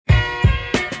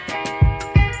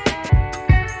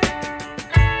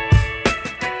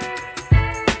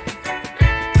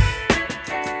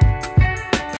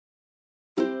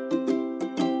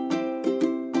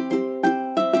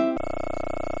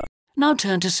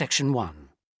turn to Section 1.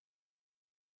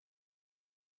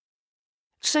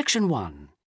 Section 1.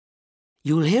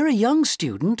 You'll hear a young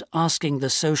student asking the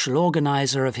social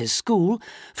organiser of his school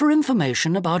for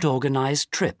information about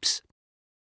organised trips.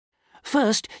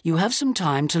 First, you have some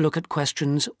time to look at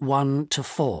questions 1 to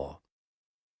 4.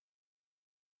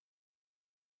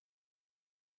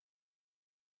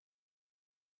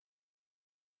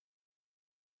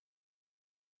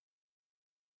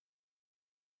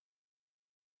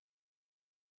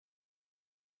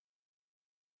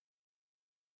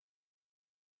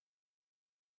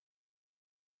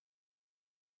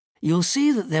 You'll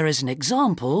see that there is an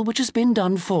example which has been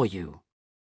done for you.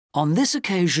 On this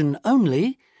occasion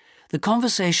only, the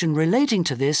conversation relating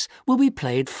to this will be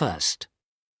played first.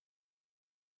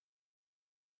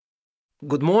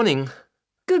 Good morning.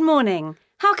 Good morning.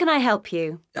 How can I help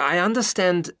you? I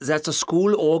understand that the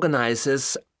school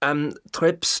organises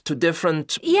trips to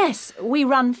different... Yes, we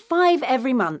run 5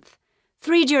 every month.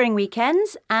 3 during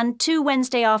weekends and 2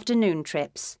 Wednesday afternoon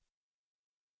trips.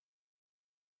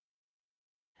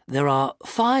 There are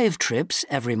 5 trips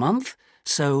every month,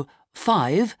 so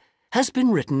 5 has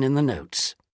been written in the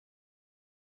notes.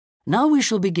 Now we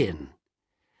shall begin.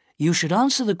 You should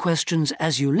answer the questions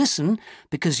as you listen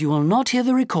because you will not hear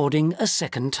the recording a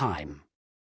second time.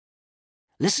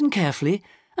 Listen carefully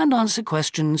and answer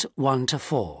questions 1 to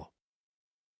 4.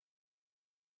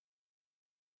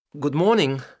 Good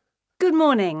morning. Good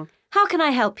morning. How can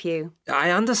I help you?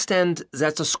 I understand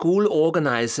that the school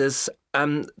organises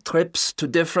trips to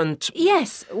different...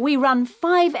 Yes, we run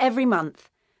 5 every month.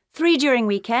 3 during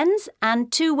weekends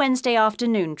and 2 Wednesday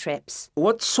afternoon trips.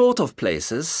 What sort of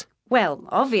places? Well,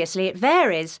 obviously it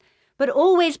varies, but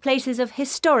always places of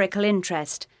historical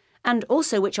interest, and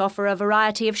also which offer a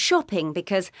variety of shopping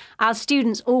because our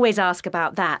students always ask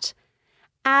about that.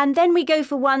 And then we go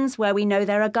for ones where we know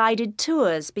there are guided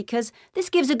tours because this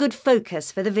gives a good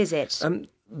focus for the visit.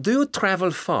 Do you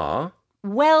travel far?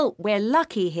 Well, we're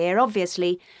lucky here,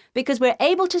 obviously, because we're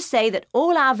able to say that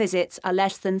all our visits are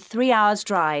less than 3 hours'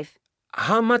 drive.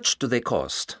 How much do they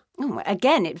cost?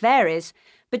 Again, it varies.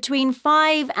 Between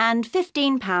 £5 and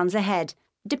 £15 a head,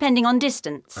 depending on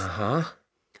distance. Uh-huh.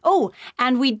 Oh,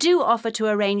 and we do offer to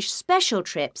arrange special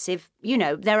trips if,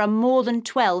 there are more than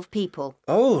 12 people.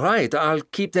 Oh, right. I'll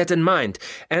keep that in mind.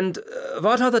 And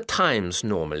what are the times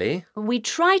normally? We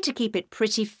try to keep it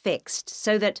pretty fixed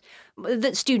so that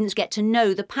students get to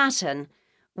know the pattern.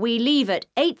 We leave at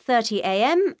 8:30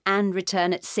 a.m. and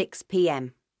return at 6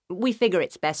 p.m. We figure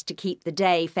it's best to keep the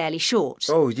day fairly short.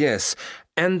 Oh, yes.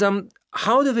 And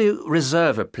how do we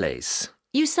reserve a place?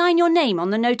 You sign your name on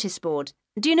the notice board.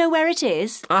 Do you know where it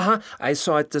is? I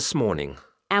saw it this morning.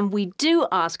 And we do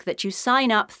ask that you sign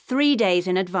up 3 days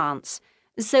in advance,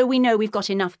 so we know we've got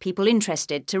enough people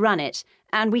interested to run it,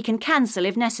 and we can cancel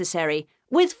if necessary,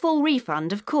 with full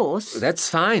refund, of course. That's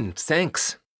fine,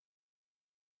 thanks.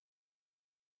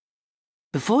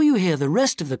 Before you hear the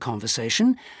rest of the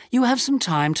conversation, you have some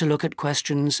time to look at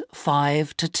questions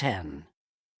 5 to 10.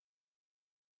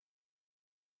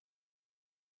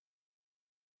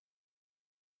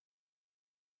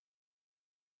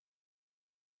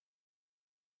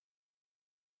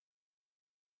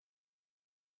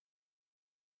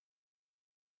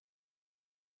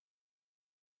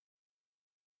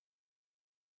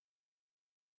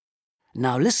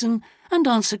 Now listen and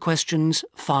answer questions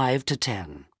 5 to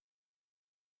 10.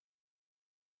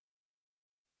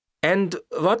 And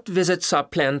what visits are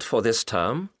planned for this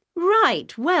term?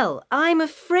 Right, well, I'm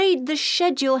afraid the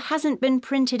schedule hasn't been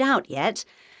printed out yet,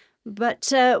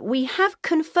 but we have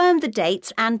confirmed the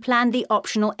dates and planned the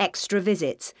optional extra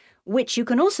visits, which you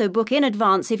can also book in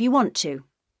advance if you want to.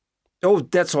 Oh,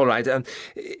 that's all right.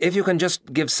 If you can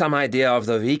just give some idea of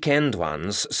the weekend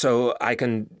ones, so I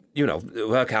can,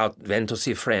 work out when to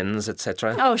see friends,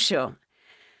 etc. Oh, sure.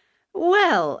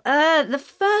 Well, the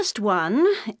first one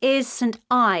is St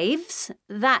Ives.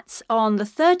 That's on the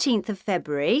 13th of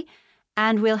February,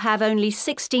 and we'll have only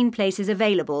 16 places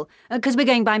available, because we're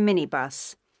going by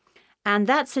minibus. And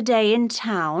that's a day in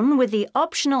town with the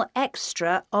optional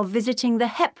extra of visiting the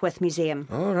Hepworth Museum.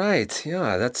 All right,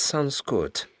 yeah, that sounds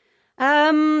good.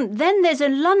 Then there's a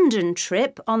London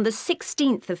trip on the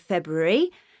 16th of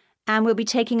February, and we'll be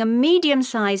taking a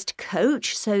medium-sized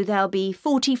coach, so there'll be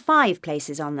 45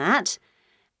 places on that.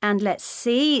 And let's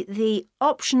see, the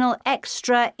optional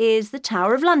extra is the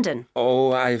Tower of London.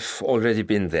 Oh, I've already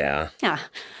been there.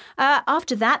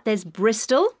 After that, there's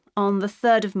Bristol on the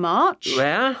 3rd of March.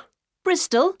 Where?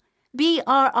 Bristol, Bristol.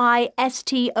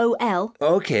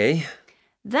 Okay.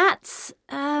 That's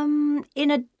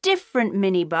in a different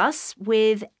minibus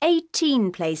with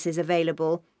 18 places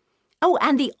available. Oh,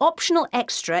 and the optional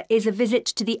extra is a visit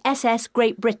to the SS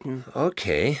Great Britain.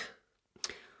 OK.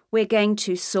 We're going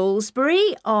to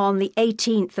Salisbury on the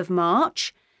 18th of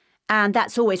March, and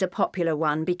that's always a popular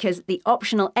one because the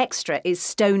optional extra is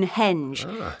Stonehenge.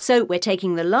 So we're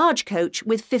taking the large coach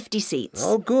with 50 seats.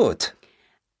 Oh, good.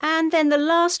 And then the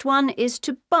last one is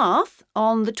to Bath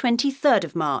on the 23rd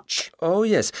of March. Oh,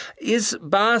 yes. Is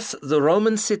Bath the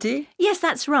Roman city? Yes,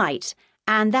 that's right.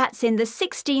 And that's in the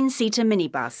 16-seater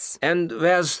minibus. And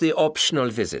where's the optional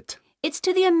visit? It's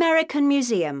to the American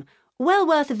Museum. Well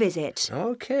worth a visit.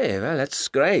 OK, well, that's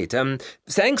great.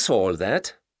 Thanks for all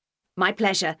that. My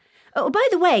pleasure. Oh, by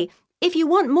the way, if you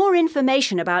want more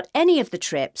information about any of the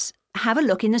trips, have a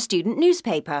look in the student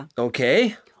newspaper.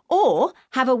 OK. Or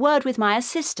have a word with my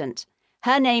assistant.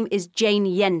 Her name is Jane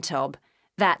Yentob.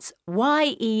 That's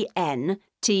Yentob.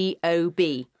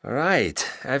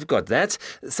 Right, I've got that.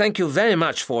 Thank you very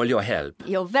much for all your help.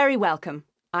 You're very welcome.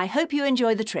 I hope you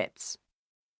enjoy the trips.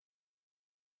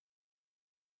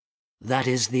 That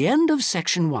is the end of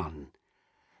section 1.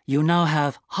 You now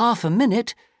have half a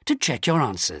minute to check your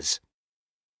answers.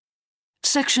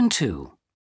 Section 2.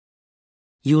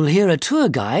 You'll hear a tour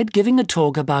guide giving a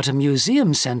talk about a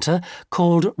museum centre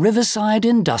called Riverside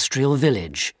Industrial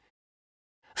Village.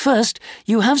 First,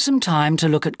 you have some time to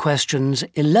look at questions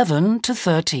 11 to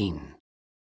 13.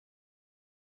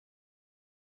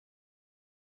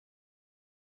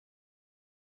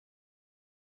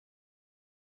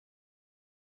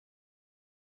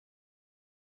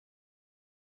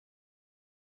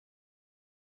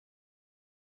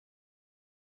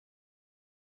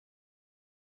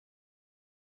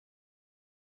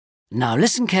 Now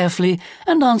listen carefully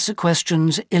and answer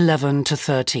questions 11 to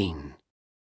 13.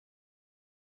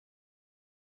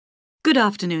 Good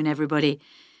afternoon, everybody,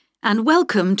 and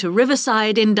welcome to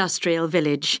Riverside Industrial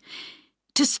Village.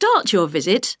 To start your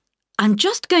visit, I'm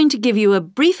just going to give you a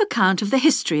brief account of the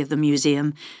history of the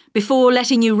museum before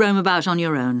letting you roam about on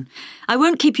your own. I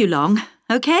won't keep you long,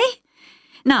 OK?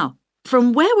 Now,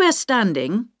 from where we're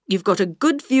standing, you've got a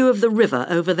good view of the river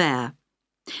over there.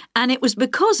 And it was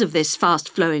because of this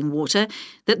fast-flowing water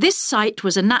that this site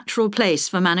was a natural place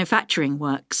for manufacturing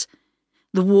works.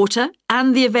 The water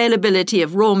and the availability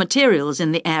of raw materials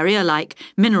in the area like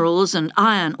minerals and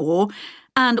iron ore,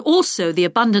 and also the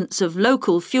abundance of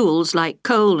local fuels like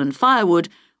coal and firewood,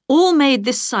 all made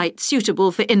this site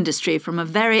suitable for industry from a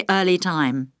very early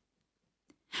time.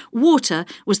 Water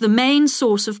was the main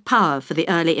source of power for the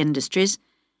early industries,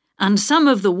 and some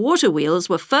of the water wheels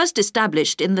were first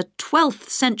established in the 12th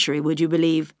century, would you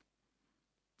believe?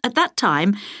 At that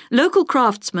time, local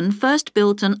craftsmen first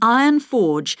built an iron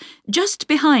forge just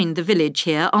behind the village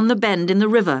here on the bend in the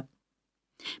river.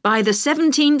 By the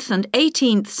 17th and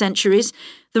 18th centuries,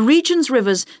 the region's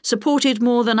rivers supported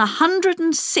more than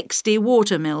 160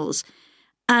 water mills,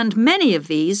 and many of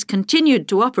these continued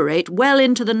to operate well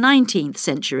into the 19th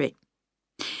century.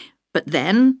 But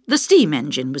then the steam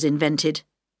engine was invented.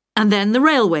 And then the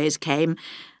railways came,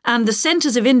 and the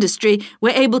centres of industry were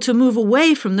able to move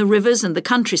away from the rivers and the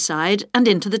countryside and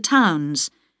into the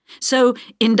towns. So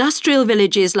industrial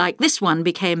villages like this one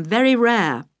became very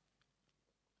rare.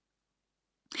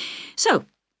 So,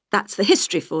 that's the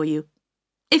history for you.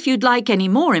 If you'd like any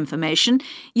more information,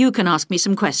 you can ask me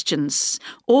some questions,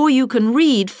 or you can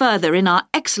read further in our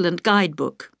excellent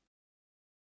guidebook.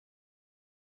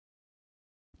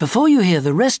 Before you hear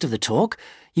the rest of the talk,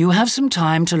 you have some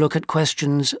time to look at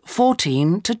questions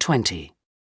 14 to 20.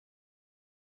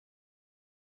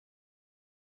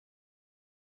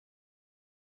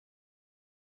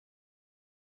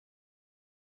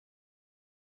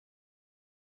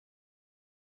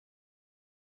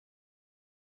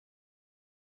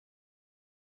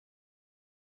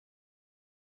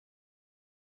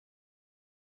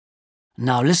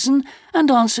 Now listen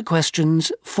and answer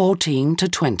questions 14 to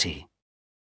 20.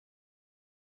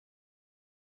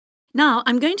 Now,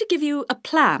 I'm going to give you a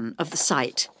plan of the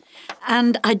site,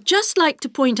 and I'd just like to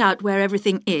point out where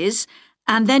everything is,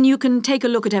 and then you can take a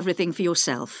look at everything for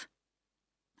yourself.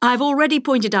 I've already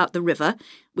pointed out the river,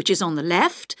 which is on the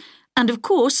left, and of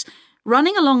course,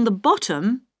 running along the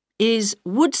bottom is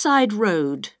Woodside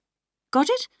Road. Got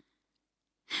it?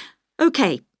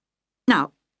 OK.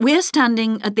 Now, we're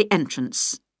standing at the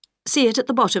entrance. See it at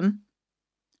the bottom?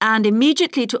 And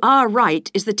immediately to our right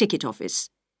is the ticket office.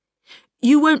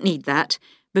 You won't need that,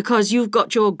 because you've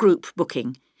got your group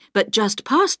booking, but just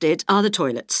past it are the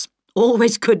toilets.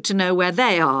 Always good to know where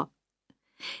they are.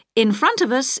 In front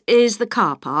of us is the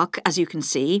car park, as you can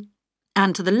see,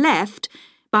 and to the left,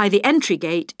 by the entry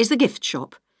gate, is the gift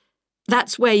shop.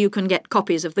 That's where you can get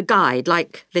copies of the guide,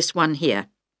 like this one here.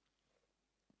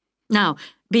 Now,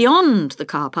 Beyond the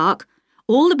car park,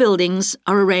 all the buildings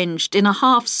are arranged in a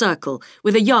half circle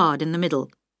with a yard in the middle.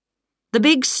 The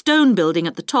big stone building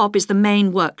at the top is the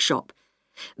main workshop.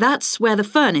 That's where the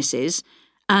furnace is,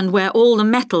 and where all the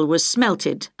metal was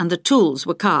smelted and the tools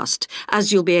were cast,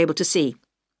 as you'll be able to see.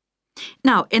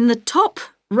 Now, in the top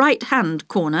right-hand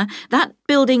corner, that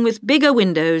building with bigger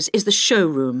windows is the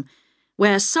showroom,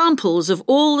 where samples of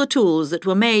all the tools that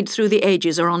were made through the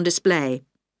ages are on display.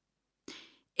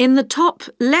 In the top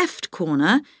left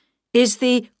corner is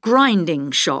the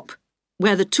grinding shop,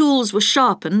 where the tools were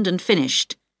sharpened and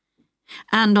finished.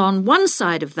 And on one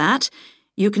side of that,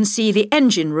 you can see the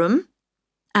engine room,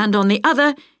 and on the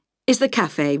other is the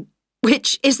cafe,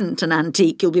 which isn't an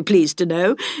antique, you'll be pleased to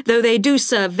know, though they do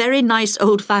serve very nice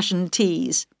old-fashioned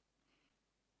teas.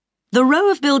 The row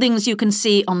of buildings you can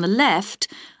see on the left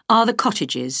are the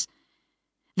cottages.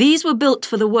 These were built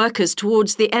for the workers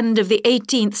towards the end of the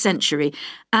 18th century,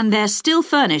 and they're still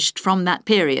furnished from that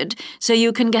period, so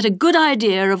you can get a good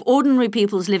idea of ordinary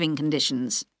people's living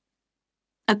conditions.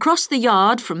 Across the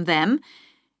yard from them,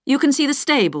 you can see the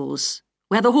stables,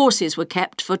 where the horses were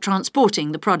kept for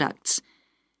transporting the products.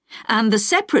 And the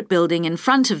separate building in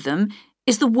front of them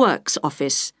is the works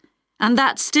office, and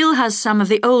that still has some of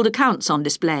the old accounts on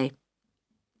display.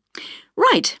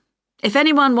 Right, if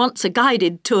anyone wants a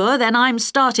guided tour, then I'm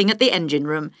starting at the engine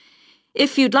room.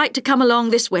 If you'd like to come along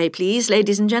this way, please,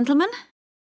 ladies and gentlemen.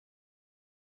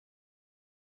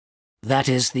 That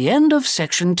is the end of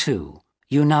Section 2.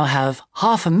 You now have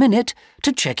half a minute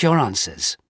to check your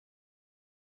answers.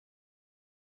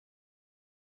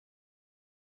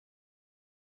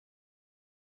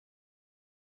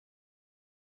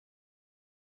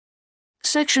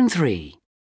 Section 3.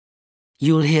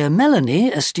 You'll hear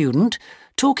Melanie, a student,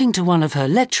 talking to one of her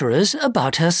lecturers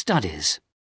about her studies.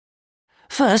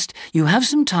 First, you have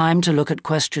some time to look at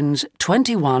questions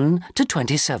 21 to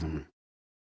 27.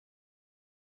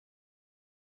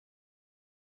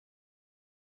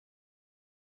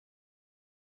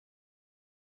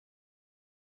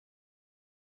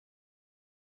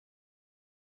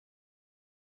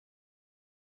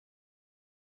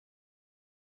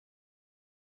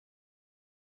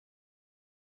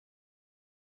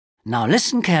 Now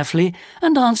listen carefully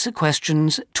and answer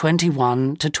questions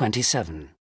 21 to 27.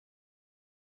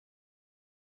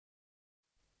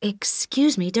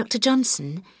 Excuse me, Dr.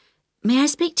 Johnson. May I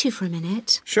speak to you for a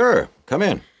minute? Sure, come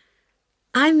in.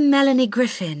 I'm Melanie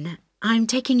Griffin. I'm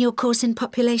taking your course in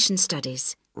population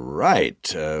studies.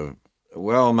 Right.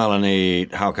 Well, Melanie,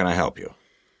 how can I help you?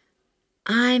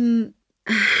 I'm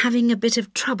having a bit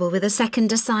of trouble with a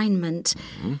second assignment.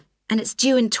 Mm-hmm. And it's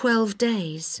due in 12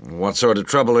 days. What sort of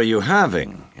trouble are you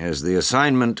having? Is the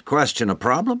assignment question a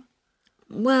problem?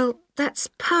 Well, that's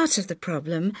part of the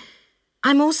problem.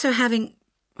 I've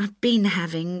been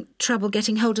having trouble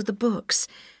getting hold of the books.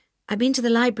 I've been to the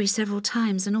library several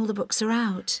times and all the books are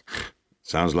out.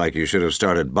 Sounds like you should have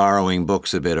started borrowing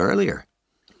books a bit earlier.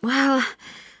 Well,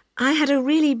 I had a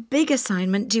really big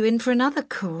assignment due in for another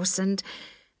course and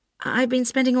I've been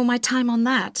spending all my time on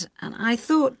that, and I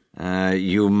thought...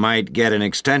 You might get an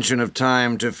extension of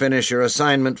time to finish your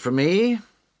assignment for me?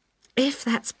 If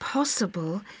that's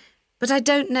possible, but I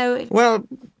don't know if... Well,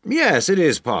 yes, it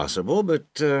is possible, but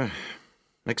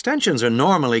extensions are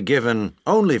normally given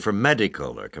only for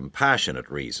medical or compassionate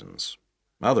reasons.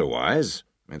 Otherwise,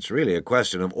 it's really a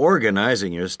question of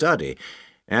organizing your study,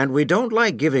 and we don't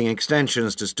like giving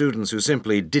extensions to students who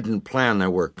simply didn't plan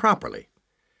their work properly.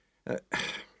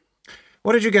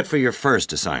 What did you get for your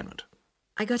first assignment?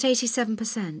 I got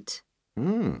 87%.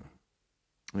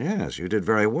 Yes, you did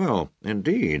very well,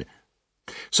 indeed.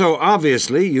 So,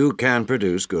 obviously, you can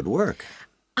produce good work.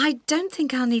 I don't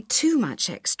think I'll need too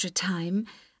much extra time,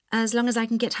 as long as I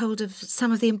can get hold of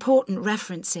some of the important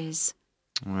references.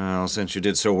 Well, since you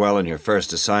did so well in your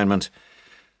first assignment,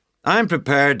 I'm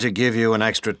prepared to give you an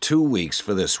extra 2 weeks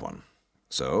for this one.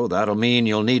 So, that'll mean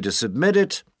you'll need to submit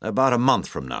it about a month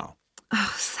from now.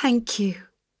 Oh, thank you.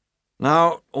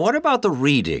 Now, what about the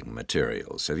reading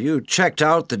materials? Have you checked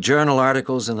out the journal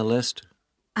articles in the list?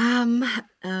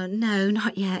 No,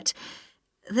 not yet.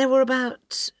 There were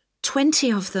about 20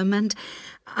 of them, and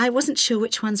I wasn't sure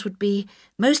which ones would be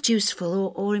most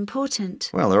useful or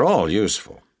important. Well, they're all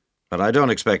useful, but I don't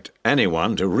expect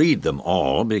anyone to read them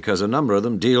all because a number of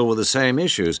them deal with the same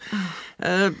issues.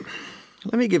 Let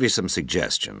me give you some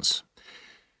suggestions.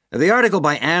 The article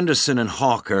by Anderson and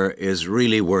Hawker is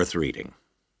really worth reading.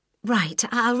 Right,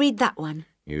 I'll read that one.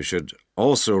 You should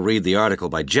also read the article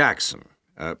by Jackson,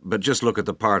 but just look at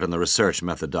the part on the research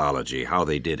methodology, how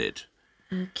they did it.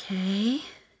 OK,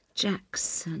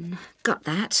 Jackson. Got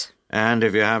that. And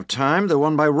if you have time, the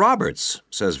one by Roberts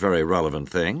says very relevant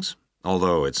things,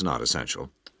 although it's not essential.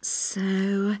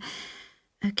 So,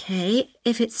 okay,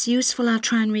 if it's useful, I'll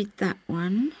try and read that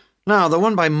one. Now, the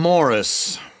one by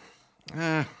Morris.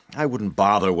 I wouldn't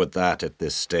bother with that at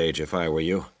this stage if I were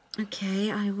you. Okay,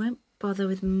 I won't bother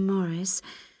with Morris.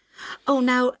 Oh,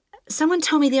 now, someone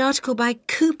told me the article by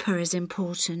Cooper is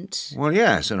important. Well,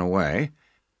 yes, in a way.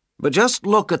 But just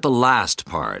look at the last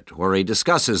part, where he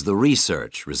discusses the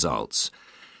research results.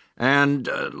 And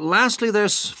lastly,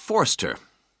 there's Forster.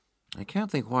 I can't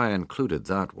think why I included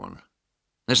that one.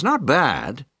 It's not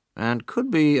bad, and could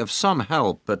be of some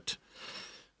help, but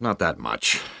not that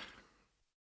much.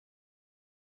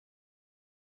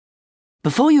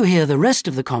 Before you hear the rest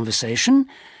of the conversation,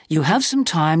 you have some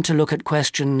time to look at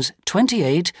questions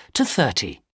 28 to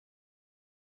 30.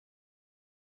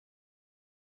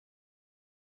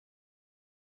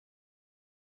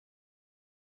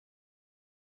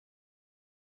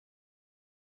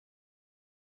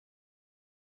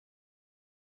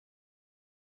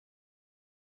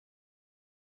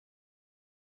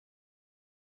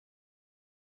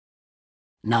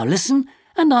 Now listen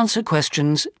and answer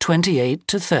questions 28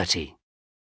 to 30.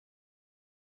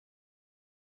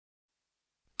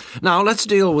 Now, let's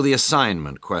deal with the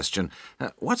assignment question.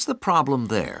 What's the problem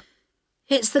there?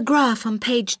 It's the graph on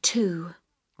page 2.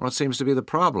 What seems to be the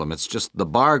problem? It's just the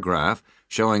bar graph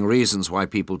showing reasons why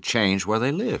people change where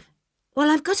they live. Well,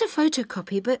 I've got a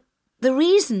photocopy, but the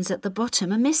reasons at the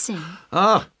bottom are missing.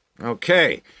 Ah,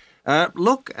 okay.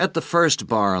 Look at the first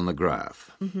bar on the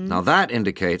graph. Now, that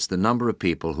indicates the number of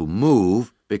people who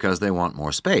move because they want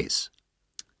more space.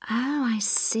 Oh, I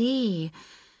see.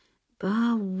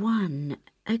 Bar 1.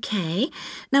 Okay.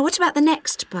 Now, what about the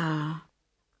next bar?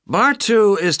 Bar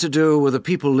 2 is to do with the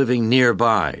people living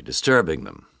nearby, disturbing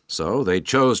them. So they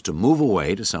chose to move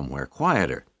away to somewhere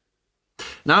quieter.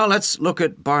 Now, let's look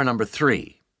at bar number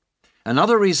 3.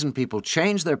 Another reason people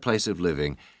change their place of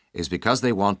living is because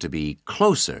they want to be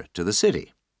closer to the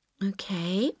city.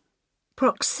 Okay.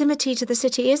 Proximity to the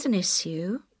city is an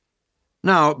issue.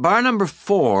 Now, bar number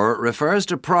 4 refers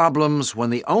to problems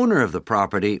when the owner of the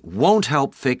property won't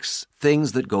help fix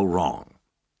things that go wrong.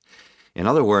 In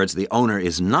other words, the owner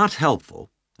is not helpful,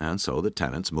 and so the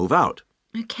tenants move out.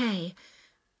 Okay.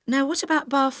 Now, what about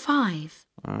bar 5?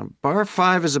 Bar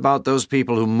 5 is about those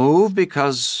people who move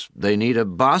because they need a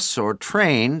bus or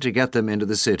train to get them into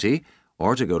the city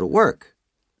or to go to work.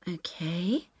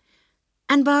 Okay.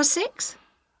 And bar 6?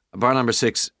 Bar number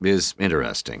 6 is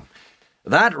interesting.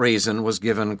 That reason was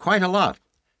given quite a lot.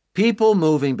 People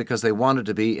moving because they wanted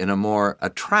to be in a more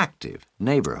attractive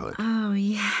neighborhood. Oh,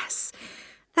 yes.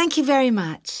 Thank you very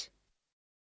much.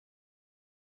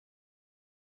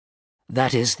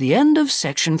 That is the end of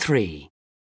section 3.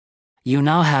 You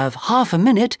now have half a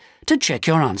minute to check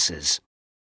your answers.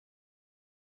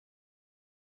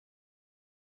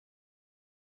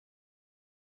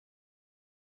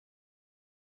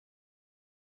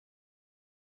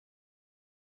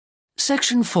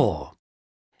 Section 4.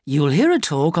 You'll hear a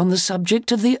talk on the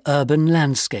subject of the urban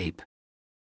landscape.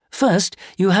 First,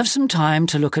 you have some time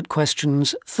to look at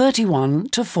questions 31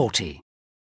 to 40.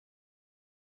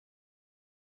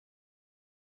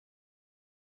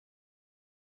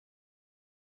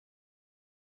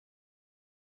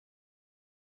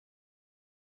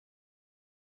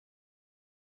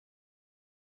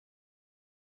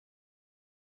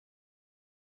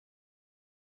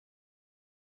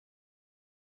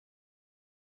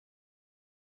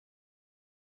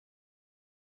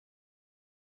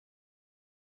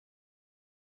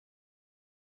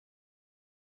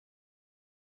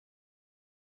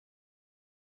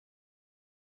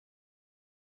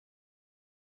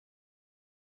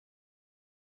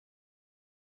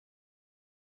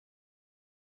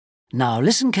 Now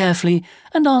listen carefully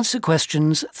and answer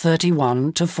questions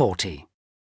 31 to 40.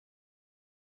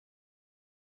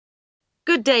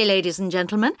 Good day, ladies and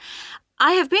gentlemen.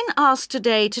 I have been asked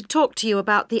today to talk to you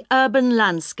about the urban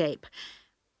landscape.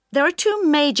 There are two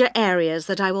major areas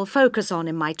that I will focus on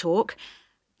in my talk: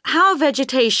 how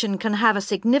vegetation can have a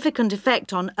significant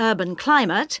effect on urban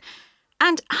climate,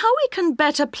 and how we can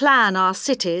better plan our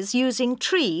cities using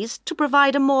trees to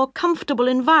provide a more comfortable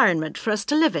environment for us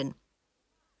to live in.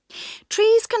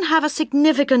 Trees can have a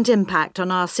significant impact on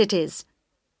our cities.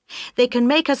 They can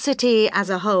make a city as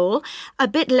a whole a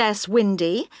bit less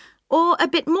windy, or a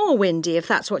bit more windy if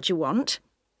that's what you want.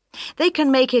 They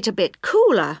can make it a bit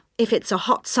cooler if it's a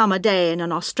hot summer day in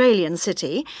an Australian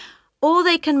city, or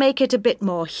they can make it a bit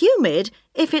more humid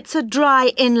if it's a dry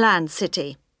inland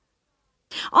city.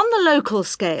 On the local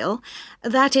scale,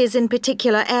 that is in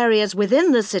particular areas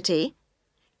within the city,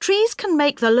 trees can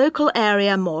make the local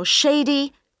area more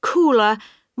shady, cooler,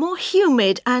 more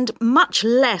humid and much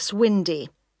less windy.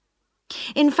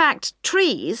 In fact,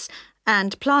 trees,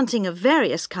 and planting of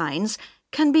various kinds,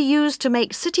 can be used to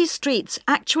make city streets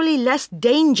actually less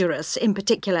dangerous in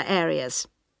particular areas.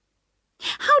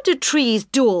 How do trees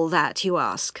do all that, you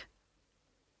ask?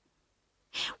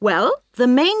 Well, the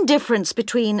main difference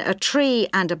between a tree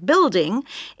and a building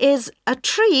is a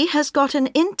tree has got an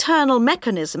internal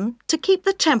mechanism to keep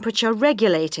the temperature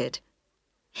regulated.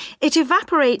 It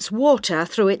evaporates water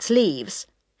through its leaves,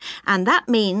 and that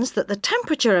means that the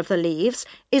temperature of the leaves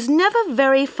is never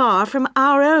very far from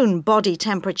our own body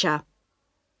temperature.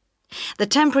 The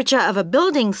temperature of a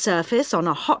building surface on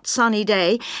a hot sunny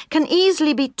day can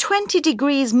easily be 20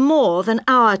 degrees more than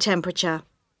our temperature.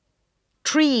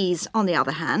 Trees, on the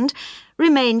other hand,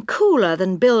 remain cooler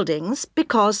than buildings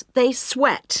because they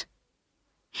sweat.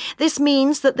 This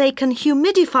means that they can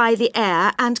humidify the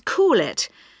air and cool it,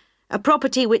 a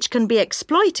property which can be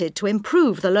exploited to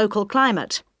improve the local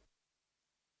climate.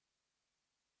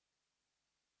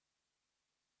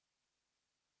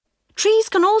 Trees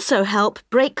can also help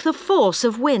break the force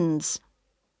of winds.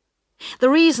 The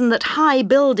reason that high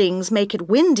buildings make it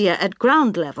windier at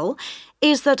ground level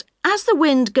is that as the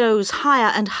wind goes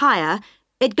higher and higher,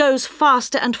 it goes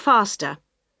faster and faster.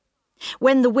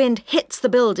 When the wind hits the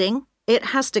building, it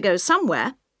has to go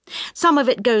somewhere. Some of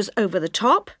it goes over the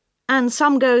top, and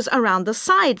some goes around the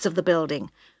sides of the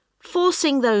building,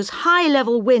 forcing those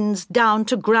high-level winds down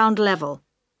to ground level.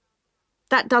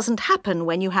 That doesn't happen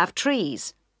when you have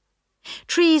trees.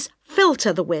 Trees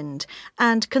filter the wind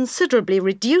and considerably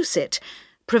reduce it,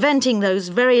 preventing those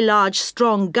very large,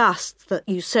 strong gusts that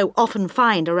you so often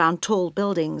find around tall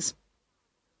buildings.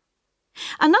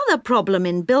 Another problem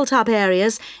in built-up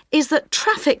areas is that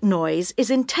traffic noise is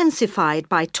intensified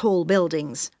by tall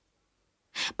buildings.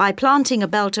 By planting a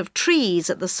belt of trees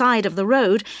at the side of the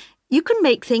road, you can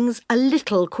make things a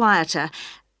little quieter,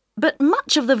 but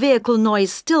much of the vehicle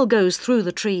noise still goes through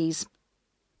the trees.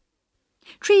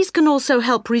 Trees can also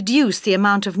help reduce the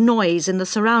amount of noise in the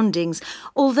surroundings,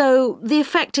 although the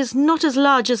effect is not as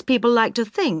large as people like to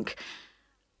think.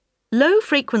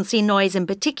 Low-frequency noise in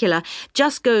particular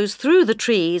just goes through the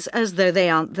trees as though they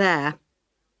aren't there.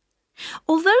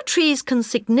 Although trees can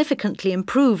significantly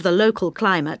improve the local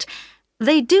climate,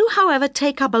 they do, however,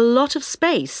 take up a lot of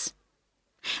space.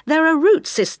 There are root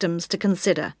systems to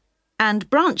consider, and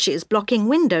branches blocking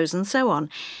windows and so on.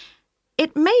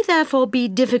 It may therefore be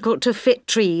difficult to fit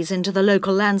trees into the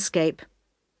local landscape.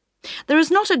 There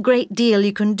is not a great deal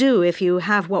you can do if you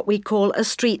have what we call a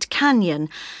street canyon,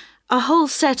 a whole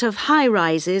set of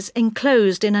high-rises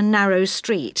enclosed in a narrow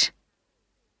street.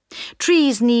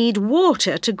 Trees need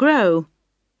water to grow.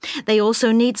 They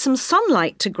also need some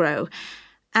sunlight to grow,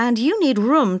 and you need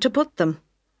room to put them.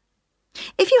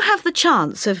 If you have the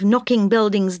chance of knocking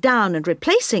buildings down and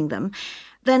replacing them,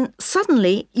 then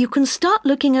suddenly you can start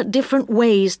looking at different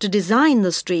ways to design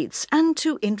the streets and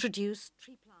to introduce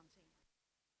tree planting.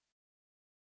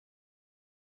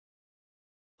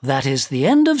 That is the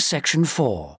end of section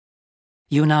 4.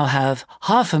 You now have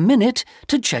half a minute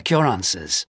to check your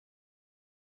answers.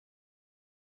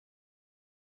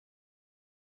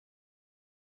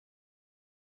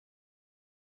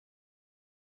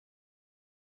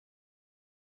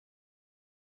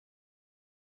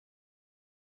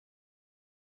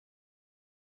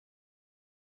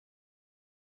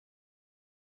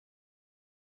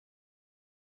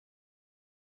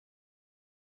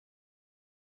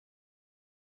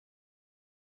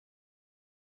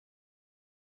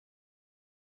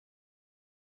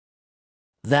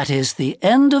 That is the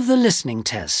end of the listening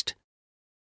test.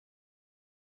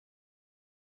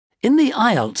 In the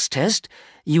IELTS test,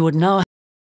 you would now